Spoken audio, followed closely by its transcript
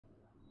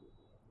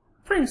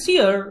Friends,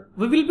 here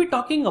we will be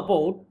talking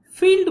about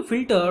field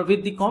filter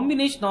with the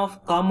combination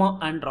of comma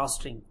and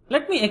RawString.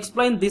 Let me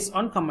explain this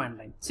on command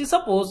line. See,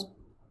 suppose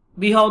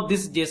we have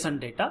this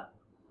JSON data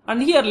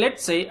and here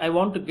let's say I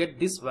want to get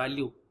this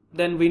value.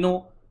 Then we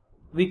know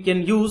we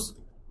can use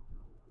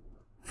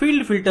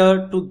field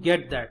filter to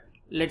get that.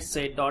 Let's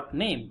say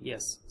 .name.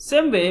 Yes.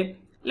 Same way,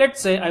 let's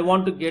say I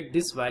want to get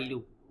this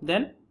value.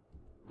 Then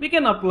we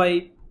can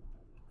apply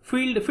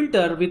field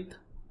filter with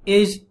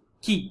age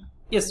key.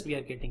 Yes, we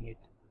are getting it.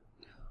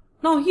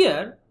 Now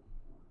here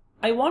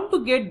I want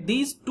to get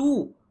these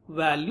two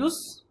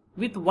values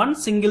with one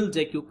single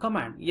JQ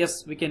command.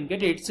 Yes, we can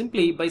get it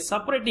simply by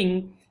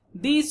separating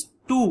these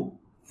two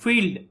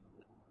field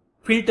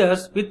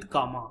filters with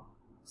comma.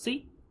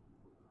 See,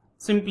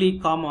 simply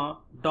comma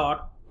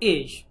dot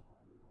age.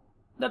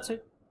 That's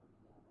it.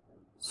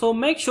 So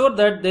make sure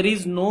that there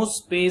is no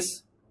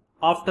space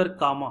after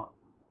comma.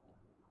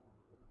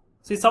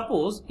 See,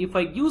 suppose if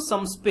I give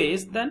some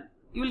space, then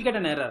you will get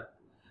an error.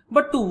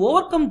 But to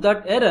overcome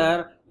that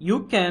error,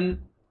 you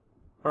can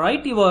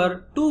write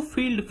your two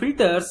field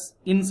filters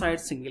inside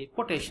single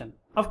quotation.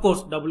 Of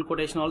course, double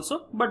quotation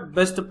also, but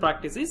best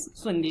practice is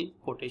single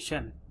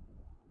quotation.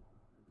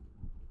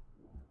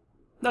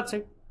 That's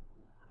it.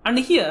 And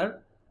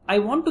here I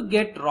want to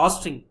get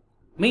RawString,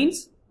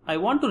 means I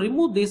want to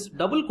remove these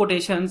double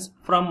quotations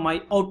from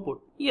my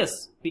output.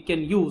 Yes, we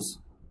can use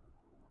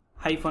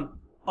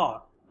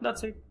 -r.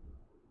 That's it.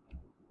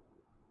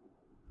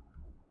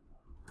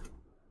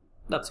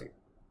 That's it.